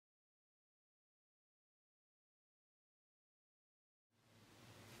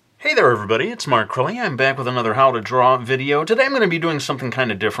Hey there everybody, it's markcrilley. I'm back with another how to draw video. Today I'm going to be doing something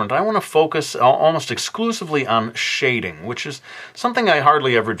kind of different. I want to focus almost exclusively on shading, which is something I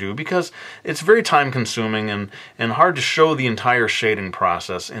hardly ever do because it's very time consuming and hard to show the entire shading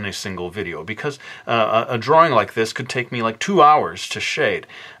process in a single video, because a drawing like this could take me like 2 hours to shade.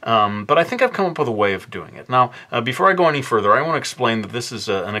 But I think I've come up with a way of doing it. Now, before I go any further, I want to explain that this is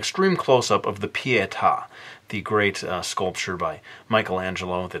an extreme close-up of the Pietà, the great sculpture by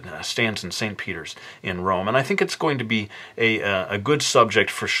Michelangelo that stands in St. Peter's in Rome. And I think it's going to be a good subject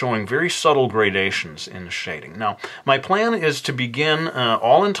for showing very subtle gradations in shading. Now, my plan is to begin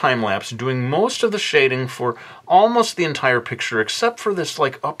all in time-lapse, doing most of the shading for almost the entire picture, except for this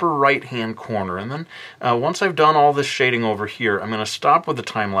like upper right-hand corner. And then once I've done all this shading over here, I'm going to stop with the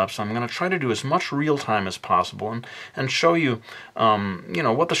time-lapse. I'm going to try to do as much real-time as possible and show you,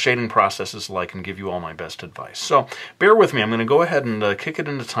 what the shading process is like and give you all my best advice. So bear with me. I'm going to go ahead and kick it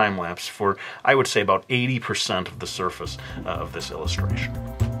into time-lapse for, I would say, about 80% of the surface of this illustration.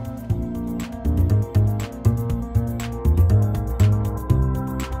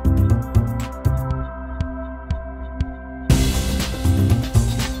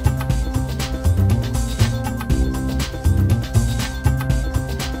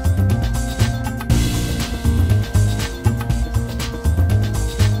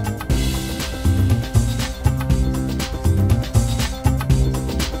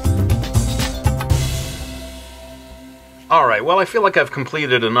 Alright, well, I feel like I've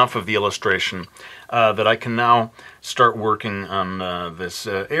completed enough of the illustration that I can now start working on this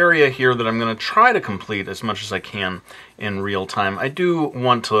area here that I'm going to try to complete as much as I can in real time. I do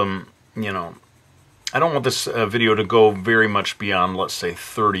want to, I don't want this video to go very much beyond, let's say,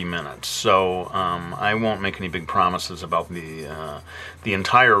 30 minutes. So I won't make any big promises about the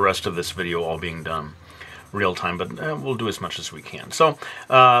entire rest of this video all being done real time, but we'll do as much as we can. So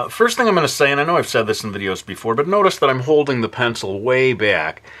first thing I'm going to say, and I know I've said this in videos before, but notice that I'm holding the pencil way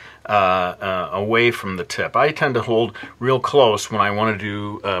back away from the tip. I tend to hold real close when I want to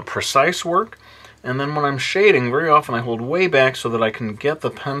do precise work, and then when I'm shading, very often I hold way back so that I can get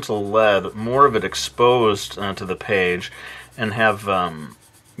the pencil lead, more of it exposed to the page, and have,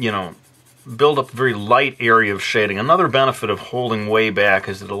 build up a very light area of shading. Another benefit of holding way back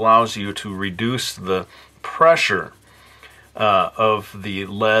is it allows you to reduce the pressure of the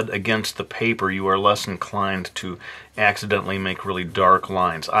lead against the paper. You are less inclined to accidentally make really dark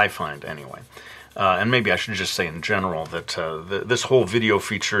lines, I find anyway. And maybe I should just say in general that this whole video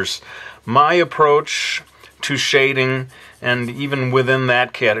features my approach to shading, and even within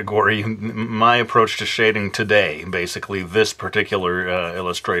that category, my approach to shading today. Basically, this particular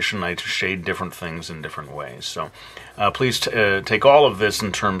illustration, I shade different things in different ways. So please take all of this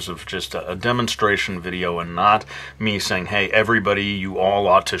in terms of just a demonstration video and not me saying, hey, everybody, you all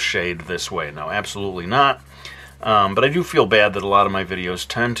ought to shade this way. No, absolutely not. But I do feel bad that a lot of my videos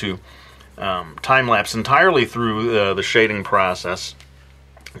tend to time-lapse entirely through the shading process.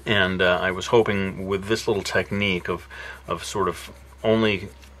 And I was hoping with this little technique of sort of only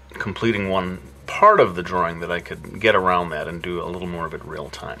completing one part of the drawing that I could get around that and do a little more of it real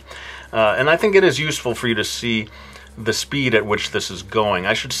time. And I think it is useful for you to see the speed at which this is going.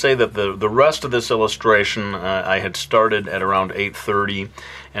 I should say that the rest of this illustration I had started at around 8:30,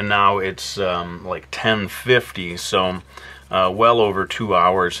 and now it's like 10:50, so well over 2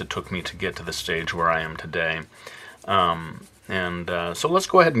 hours it took me to get to the stage where I am today. So let's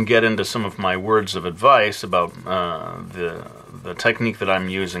go ahead and get into some of my words of advice about the technique that I'm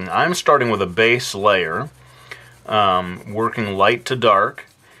using. I'm starting with a base layer, working light to dark,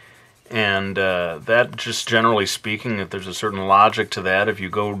 and that, just generally speaking, if there's a certain logic to that, if you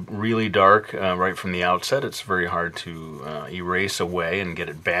go really dark right from the outset, it's very hard to erase away and get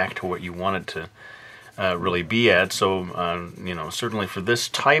it back to what you want it to really be at. So, certainly for this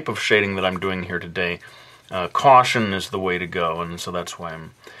type of shading that I'm doing here today, caution is the way to go, and so that's why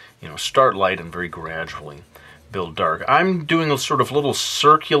I'm, start light and very gradually build dark. I'm doing sort of little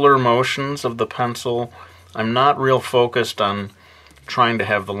circular motions of the pencil. I'm not real focused on trying to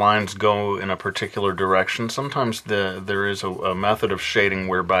have the lines go in a particular direction. Sometimes there is a method of shading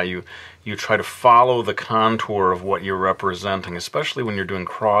whereby you try to follow the contour of what you're representing, especially when you're doing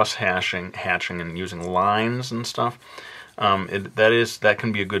hatching and using lines and stuff. That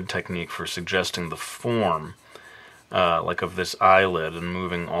can be a good technique for suggesting the form, like of this eyelid, and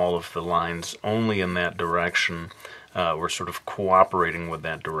moving all of the lines only in that direction. We're sort of cooperating with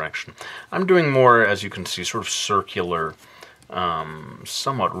that direction. I'm doing more, as you can see, sort of circular,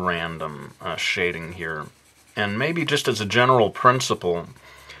 somewhat random shading here. And maybe just as a general principle,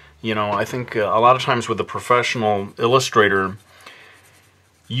 I think a lot of times with a professional illustrator,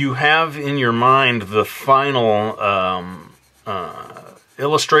 you have in your mind the final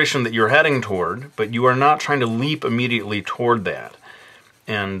illustration that you're heading toward, but you are not trying to leap immediately toward that.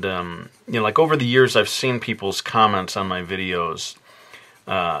 And, you know, like over the years, I've seen people's comments on my videos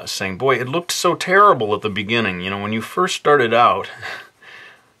saying, boy, it looked so terrible at the beginning. You know, when you first started out,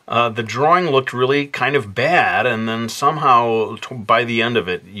 the drawing looked really kind of bad, and then somehow by the end of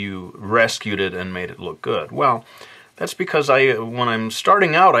it, you rescued it and made it look good. Well, that's because when I'm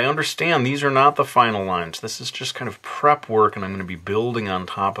starting out, I understand these are not the final lines. This is just kind of prep work, and I'm going to be building on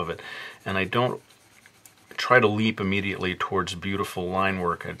top of it. And I don't try to leap immediately towards beautiful line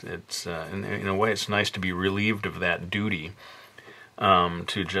work. It's in a way, it's nice to be relieved of that duty,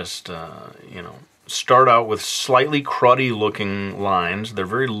 to just, you know, start out with slightly cruddy-looking lines. They're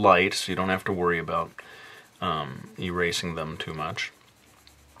very light, so you don't have to worry about erasing them too much.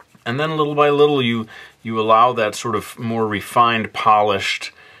 And then little by little, you allow that sort of more refined,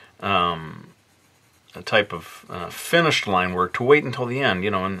 polished type of finished line work to wait until the end,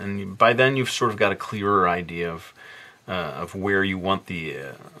 you know, and by then you've sort of got a clearer idea of where you want the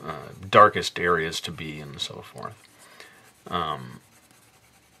darkest areas to be and so forth.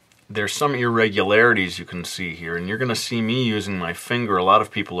 There's some irregularities you can see here, and you're going to see me using my finger. A lot of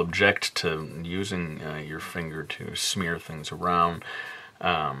people object to using your finger to smear things around.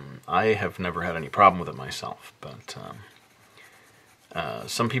 I have never had any problem with it myself, but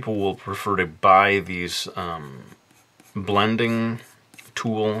some people will prefer to buy these blending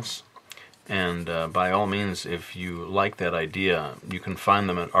tools, and by all means, if you like that idea, you can find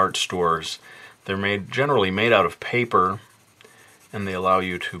them at art stores. They're generally made out of paper, and they allow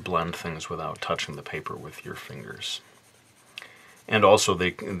you to blend things without touching the paper with your fingers. And also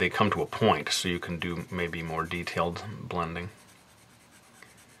they come to a point, so you can do maybe more detailed blending.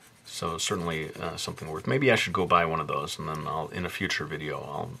 So certainly something worth. Maybe I should go buy one of those, and then in a future video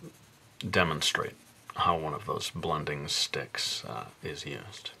I'll demonstrate how one of those blending sticks is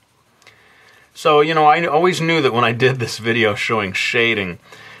used. So, you know, I always knew that when I did this video showing shading,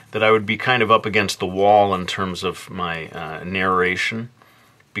 that I would be kind of up against the wall in terms of my narration,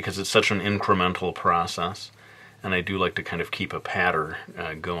 because it's such an incremental process, and I do like to kind of keep a pattern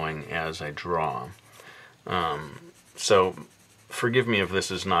going as I draw. So forgive me if this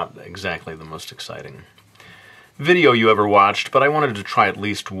is not exactly the most exciting video you ever watched, but I wanted to try at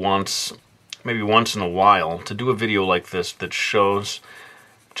least once, maybe once in a while, to do a video like this that shows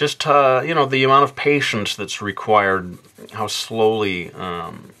just, you know, the amount of patience that's required, how slowly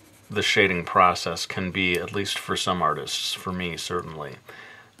the shading process can be, at least for some artists, for me certainly.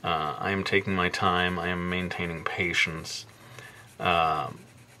 I am taking my time, I am maintaining patience. Let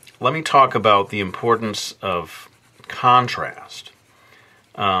me talk about the importance of contrast.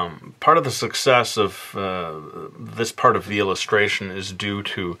 Part of the success of this part of the illustration is due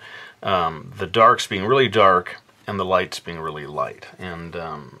to the darks being really dark and the lights being really light. And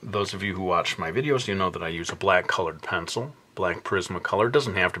those of you who watch my videos, you know that I use a black colored pencil, black Prismacolor. It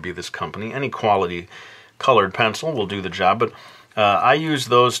doesn't have to be this company. Any quality colored pencil will do the job, but I use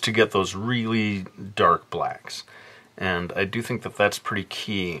those to get those really dark blacks. And I do think that that's pretty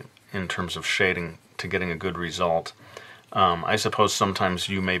key in terms of shading to getting a good result. I suppose sometimes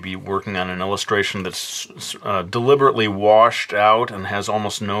you may be working on an illustration that's deliberately washed out and has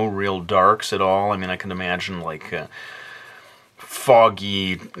almost no real darks at all. I mean, I can imagine like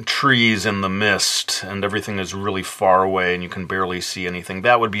foggy trees in the mist and everything is really far away and you can barely see anything.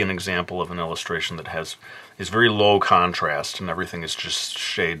 That would be an example of an illustration that is very low contrast and everything is just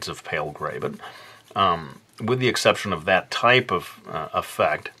shades of pale gray. But with the exception of that type of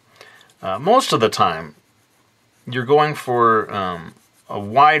effect, most of the time you're going for a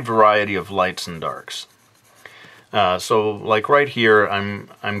wide variety of lights and darks. So like right here,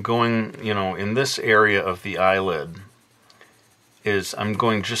 I'm going, you know, in this area of the eyelid, I'm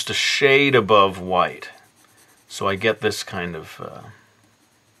going just a shade above white. So I get this kind of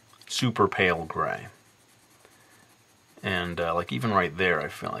super pale gray. And like even right there, I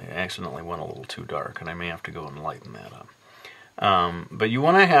feel like I accidentally went a little too dark, and I may have to go and lighten that up. But you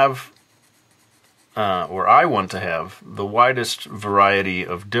want to have, or I want to have, the widest variety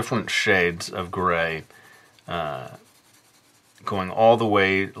of different shades of gray going all the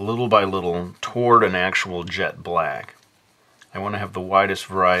way, little by little, toward an actual jet black. I want to have the widest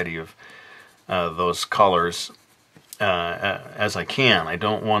variety of those colors as I can. I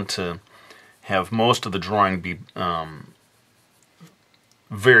don't want to have most of the drawing be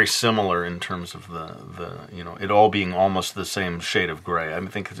very similar in terms of the you know, it all being almost the same shade of gray. I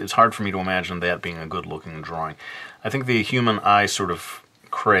think it's hard for me to imagine that being a good-looking drawing. I think the human eye sort of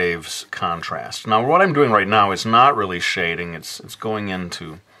craves contrast. Now what I'm doing right now is not really shading, it's going in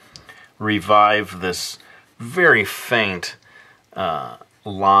to revive this very faint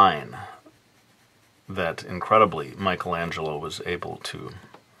line that incredibly Michelangelo was able to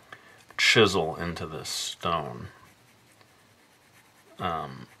chisel into this stone.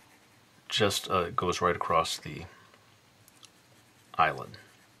 Just goes right across the eyelid.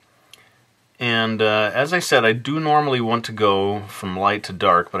 And as I said, I do normally want to go from light to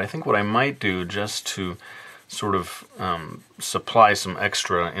dark, but I think what I might do, just to sort of supply some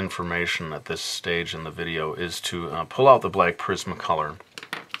extra information at this stage in the video, is to pull out the black Prismacolor.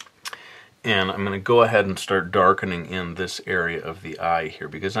 And I'm going to go ahead and start darkening in this area of the eye here,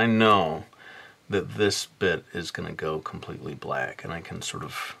 because I know that this bit is going to go completely black, and I can sort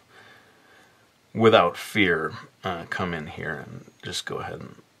of, without fear, come in here and just go ahead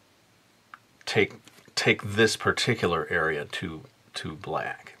and take this particular area to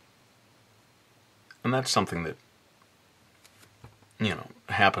black. And that's something that, you know,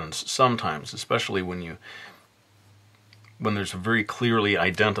 happens sometimes, especially when there's a very clearly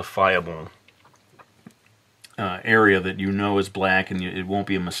identifiable area that you know is black, and it won't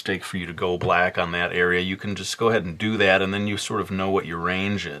be a mistake for you to go black on that area. You can just go ahead and do that, and then you sort of know what your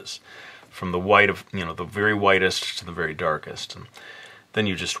range is, from the white of, you know, the very whitest to the very darkest, and then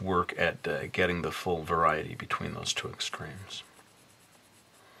you just work at getting the full variety between those two extremes.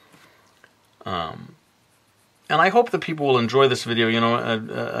 And I hope that people will enjoy this video. You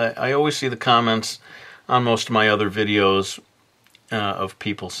know, I always see the comments on most of my other videos of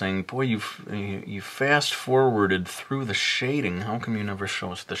people saying, boy, you fast forwarded through the shading. How come you never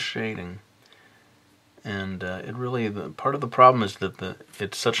show us the shading? And it really, part of the problem is that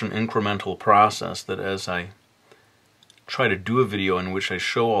it's such an incremental process that as I try to do a video in which I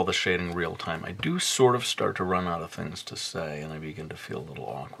show all the shading real time, I do sort of start to run out of things to say, and I begin to feel a little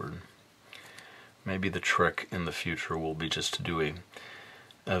awkward. Maybe the trick in the future will be just to do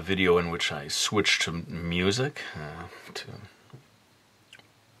a video in which I switch to music to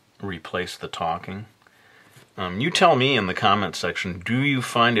replace the talking. You tell me in the comment section, do you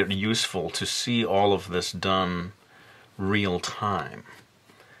find it useful to see all of this done real time?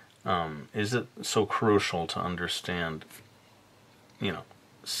 Is it so crucial to understand, you know,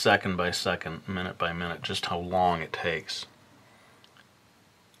 second by second, minute by minute, just how long it takes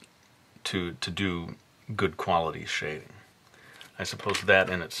to do good quality shading? I suppose that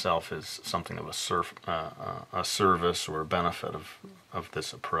in itself is something of a service or a benefit of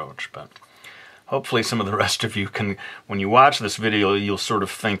this approach, but hopefully some of the rest of you can, when you watch this video, you'll sort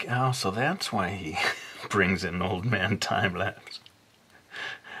of think, oh, so that's why he brings in old man time-lapse.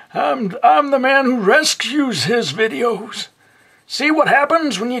 I'm the man who rescues his videos. See what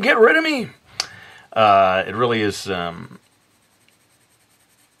happens when you get rid of me? It really is, you know,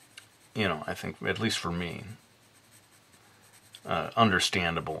 I think, at least for me,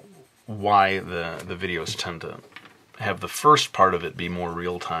 understandable why the videos tend to have the first part of it be more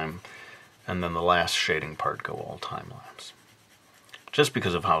real-time and then the last shading part go all time-lapse. Just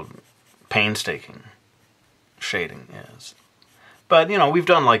because of how painstaking shading is. But, you know, we've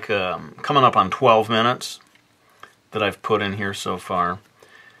done like coming up on 12 minutes that I've put in here so far.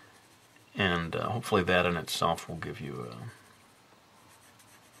 And hopefully that in itself will give you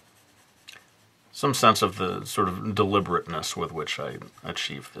some sense of the sort of deliberateness with which I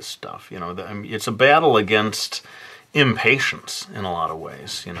achieve this stuff. You know, I mean, it's a battle against impatience in a lot of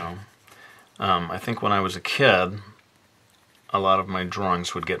ways, you know. I think when I was a kid, a lot of my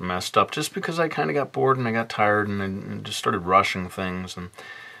drawings would get messed up just because I kind of got bored and I got tired and I just started rushing things. And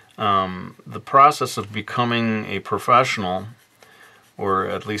the process of becoming a professional, or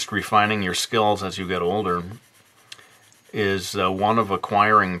at least refining your skills as you get older, is one of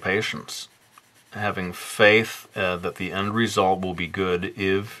acquiring patience. Having faith that the end result will be good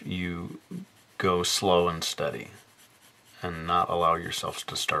if you go slow and steady and not allow yourself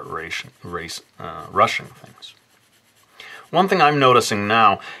to start rushing things. One thing I'm noticing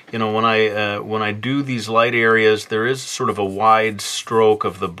now, you know, when I do these light areas, there is sort of a wide stroke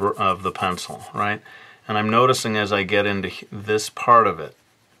of the pencil, right? And I'm noticing as I get into this part of it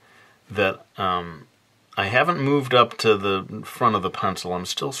that I haven't moved up to the front of the pencil. I'm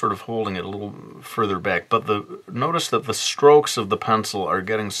still sort of holding it a little further back. But notice that the strokes of the pencil are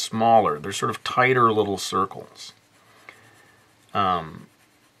getting smaller. They're sort of tighter little circles.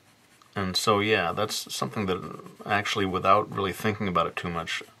 And so, yeah, that's something that actually, without really thinking about it too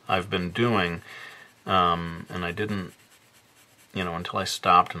much, I've been doing. And I didn't, you know, until I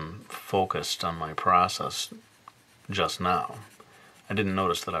stopped and focused on my process just now. I didn't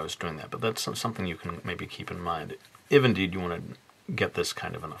notice that I was doing that, but that's something you can maybe keep in mind if indeed you want to get this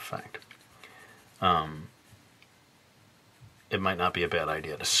kind of an effect. It might not be a bad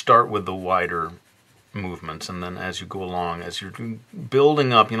idea to start with the wider movements, and then as you go along, as you're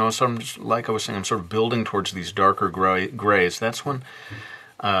building up, you know, so like I was saying, I'm sort of building towards these darker grays. That's when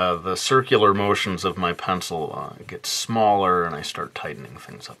the circular motions of my pencil get smaller, and I start tightening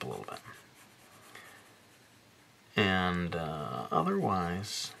things up a little bit. And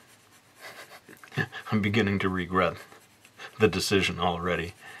otherwise, I'm beginning to regret the decision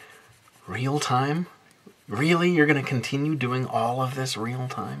already. Real time? Really? You're going to continue doing all of this real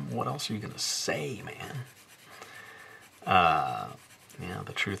time? What else are you going to say, man? Yeah,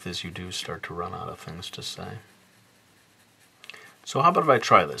 the truth is you do start to run out of things to say. So how about if I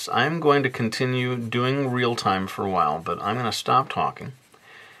try this? I'm going to continue doing real time for a while, but I'm going to stop talking,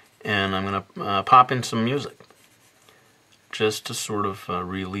 and I'm going to pop in some music, just to sort of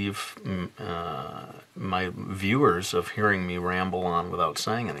relieve my viewers of hearing me ramble on without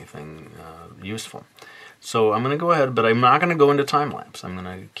saying anything useful. So I'm going to go ahead, but I'm not going to go into time-lapse. I'm going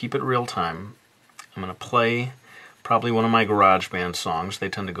to keep it real time. I'm going to play probably one of my GarageBand songs. They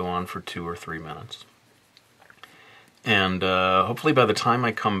tend to go on for 2 or 3 minutes. And hopefully by the time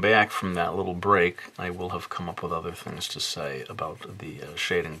I come back from that little break, I will have come up with other things to say about the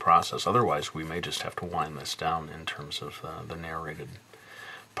shading process. Otherwise, we may just have to wind this down in terms of the narrated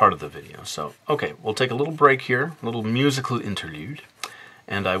part of the video. So, okay, we'll take a little break here, a little musical interlude,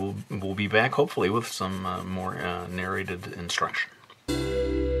 and I will be back hopefully with some more narrated instruction.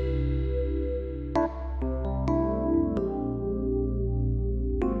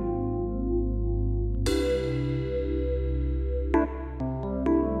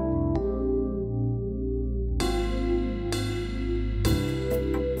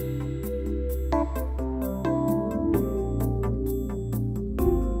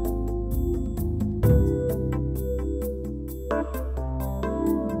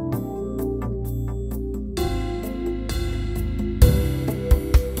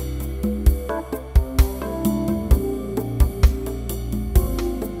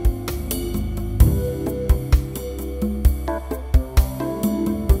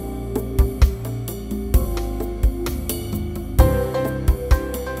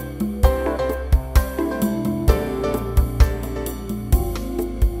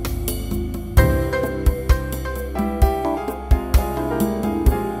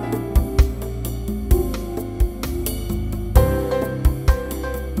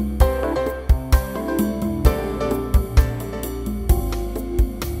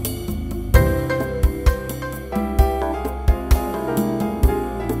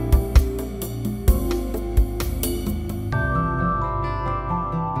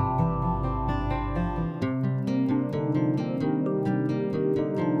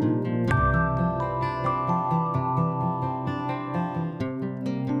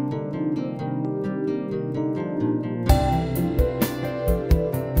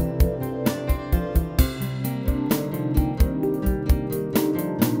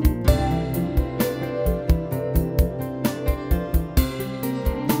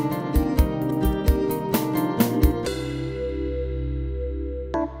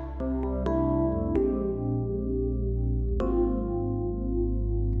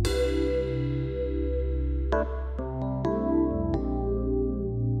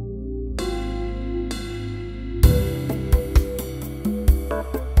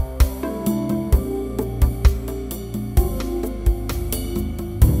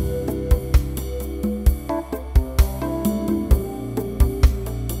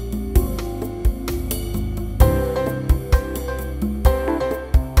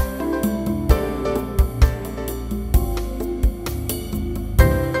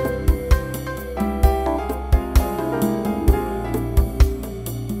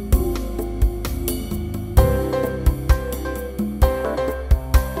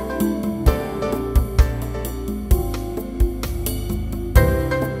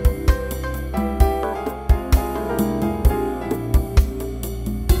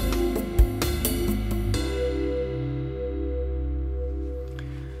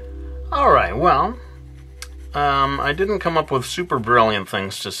 Well, I didn't come up with super brilliant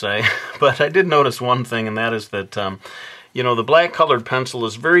things to say, but I did notice one thing, and that is that, you know, the black colored pencil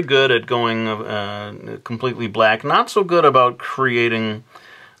is very good at going completely black, not so good about creating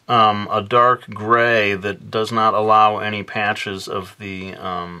a dark gray that does not allow any patches of the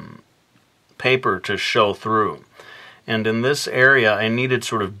paper to show through. And in this area, I needed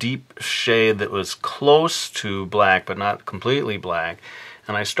sort of deep shade that was close to black, but not completely black.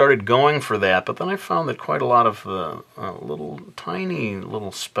 And I started going for that, but then I found that quite a lot of tiny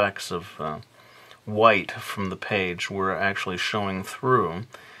little specks of white from the page were actually showing through.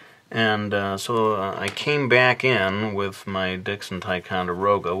 And so I came back in with my Dixon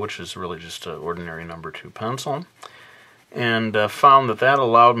Ticonderoga, which is really just an ordinary number 2 pencil, and found that that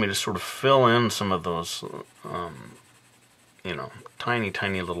allowed me to sort of fill in some of those, you know, tiny,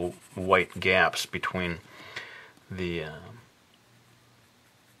 tiny little white gaps between the,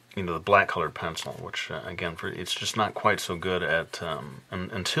 you know, the black-colored pencil, which, again, it's just not quite so good at,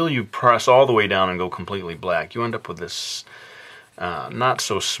 until you press all the way down and go completely black, you end up with this not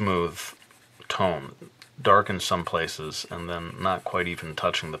so smooth tone, dark in some places, and then not quite even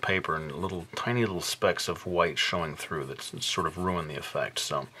touching the paper, and little tiny little specks of white showing through that sort of ruin the effect.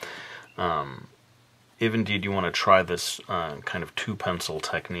 So if indeed you want to try this kind of 2 pencil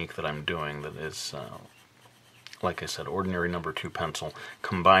technique that I'm doing, that is, like I said, ordinary number 2 pencil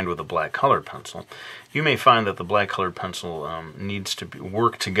combined with a black colored pencil, you may find that the black colored pencil needs to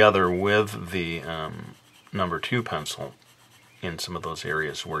work together with the number 2 pencil in some of those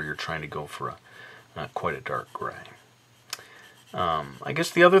areas where you're trying to go for quite a dark gray. I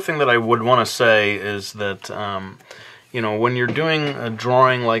guess the other thing that I would want to say is that, you know, when you're doing a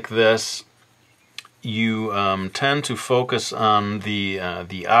drawing like this, you tend to focus on the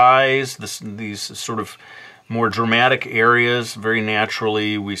eyes, these sort of more dramatic areas. Very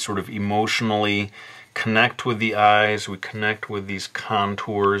naturally, we sort of emotionally connect with the eyes, we connect with these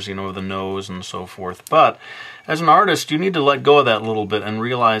contours, you know, the nose and so forth. But as an artist, you need to let go of that a little bit and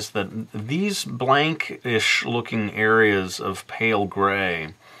realize that these blankish looking areas of pale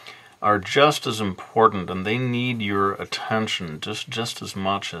gray are just as important, and they need your attention just as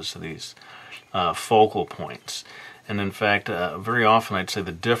much as these focal points. And in fact, very often I'd say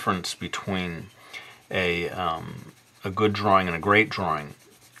the difference between a good drawing and a great drawing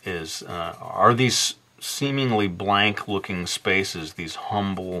is, are these seemingly blank looking spaces, these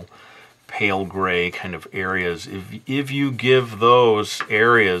humble pale gray kind of areas, if you give those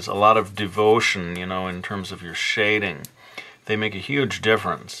areas a lot of devotion, you know, in terms of your shading, they make a huge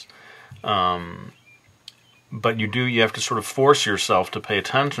difference. But you have to sort of force yourself to pay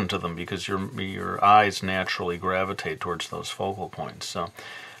attention to them, because your eyes naturally gravitate towards those focal points. So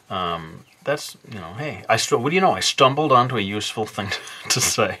that's, you know, hey, what do you know? I stumbled onto a useful thing to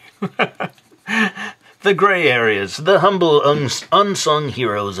say. The gray areas, the humble, unsung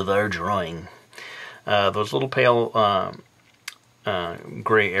heroes of our drawing. Those little pale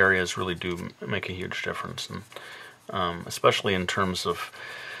gray areas really do make a huge difference, and especially in terms of,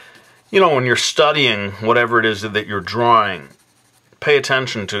 you know, when you're studying whatever it is that you're drawing, pay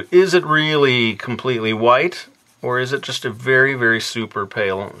attention to, is it really completely white, or is it just a very, very super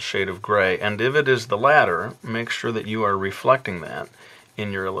pale shade of gray? And if it is the latter, make sure that you are reflecting that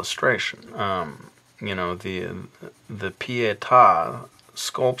in your illustration. You know, the Pietà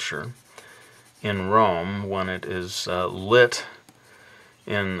sculpture in Rome, when it is lit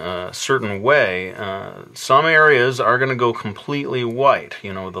in a certain way, some areas are going to go completely white.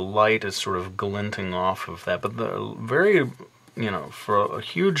 You know, the light is sort of glinting off of that, but the very, you know, for a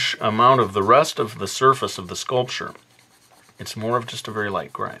huge amount of the rest of the surface of the sculpture, it's more of just a very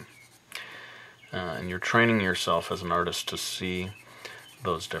light gray. And you're training yourself as an artist to see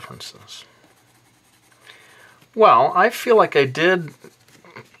those differences. Well, I feel like I did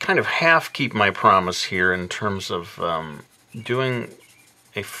kind of half keep my promise here in terms of doing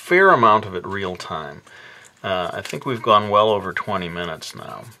a fair amount of it real time. I think we've gone well over 20 minutes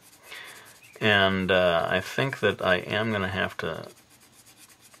now. And I think that I am going to have to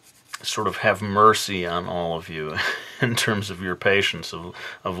sort of have mercy on all of you in terms of your patience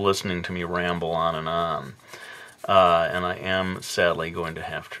of listening to me ramble on. And I am sadly going to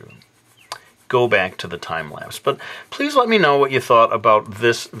have to go back to the time-lapse. But please let me know what you thought about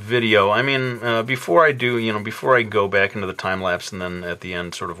this video. I mean, before I do, you know, before I go back into the time-lapse and then at the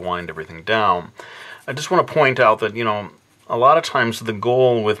end sort of wind everything down, I just want to point out that, you know, a lot of times the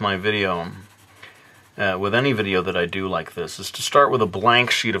goal with my video, with any video that I do like this, is to start with a blank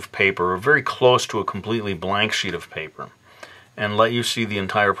sheet of paper, or very close to a completely blank sheet of paper, and let you see the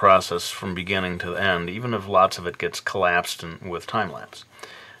entire process from beginning to end, even if lots of it gets collapsed with time-lapse.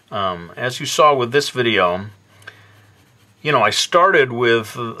 As you saw with this video, you know, I started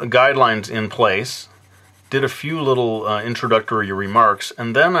with guidelines in place, did a few little introductory remarks,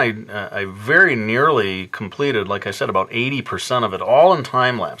 and then I very nearly completed, like I said, about 80% of it, all in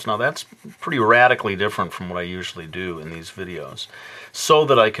time-lapse. Now that's pretty radically different from what I usually do in these videos, so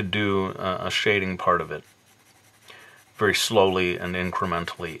that I could do a shading part of it very slowly and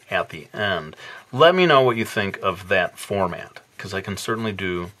incrementally at the end. Let me know what you think of that format, because I can certainly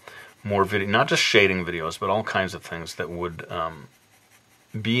do more video, not just shading videos, but all kinds of things that would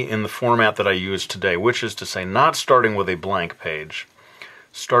be in the format that I use today, which is to say not starting with a blank page,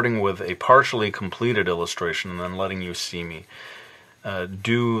 starting with a partially completed illustration and then letting you see me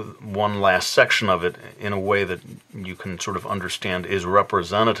do one last section of it in a way that you can sort of understand is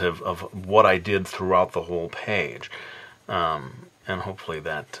representative of what I did throughout the whole page. And hopefully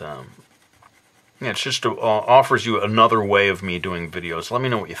that yeah, it's just offers you another way of me doing videos. Let me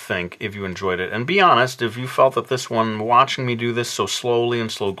know what you think, if you enjoyed it. And be honest, if you felt that this one, watching me do this so slowly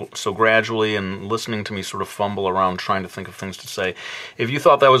and so gradually and listening to me sort of fumble around trying to think of things to say, if you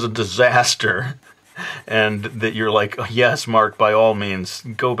thought that was a disaster and that you're like, oh, yes, Mark, by all means,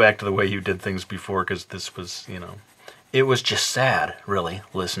 go back to the way you did things before, because this was, you know, it was just sad, really,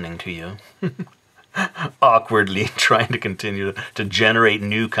 listening to you. Awkwardly trying to continue to generate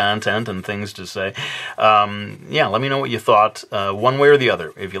new content and things to say. Yeah, let me know what you thought, one way or the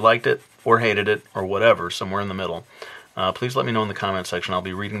other. If you liked it or hated it or whatever, somewhere in the middle, please let me know in the comment section. I'll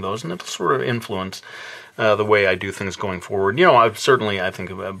be reading those, and it'll sort of influence the way I do things going forward. You know, I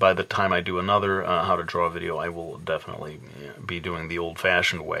think by the time I do another how to draw video, I will definitely be doing the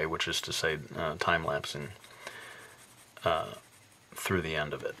old-fashioned way, which is to say time-lapsing through the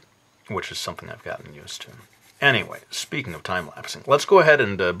end of it, which is something I've gotten used to. Anyway, speaking of time-lapsing, let's go ahead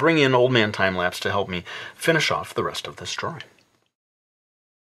and bring in Old Man Time-Lapse to help me finish off the rest of this drawing.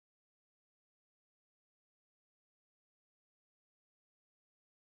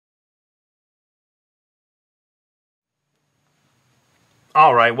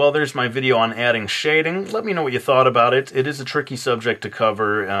 Alright, well, there's my video on adding shading. Let me know what you thought about it. It is a tricky subject to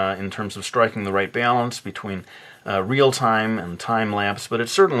cover in terms of striking the right balance between real-time and time-lapse, but it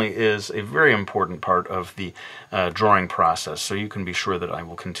certainly is a very important part of the drawing process, so you can be sure that I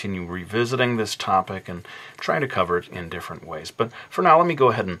will continue revisiting this topic and trying to cover it in different ways. But for now, let me go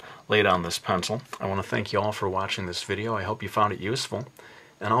ahead and lay down this pencil. I want to thank you all for watching this video. I hope you found it useful,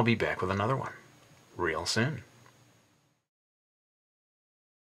 and I'll be back with another one real soon.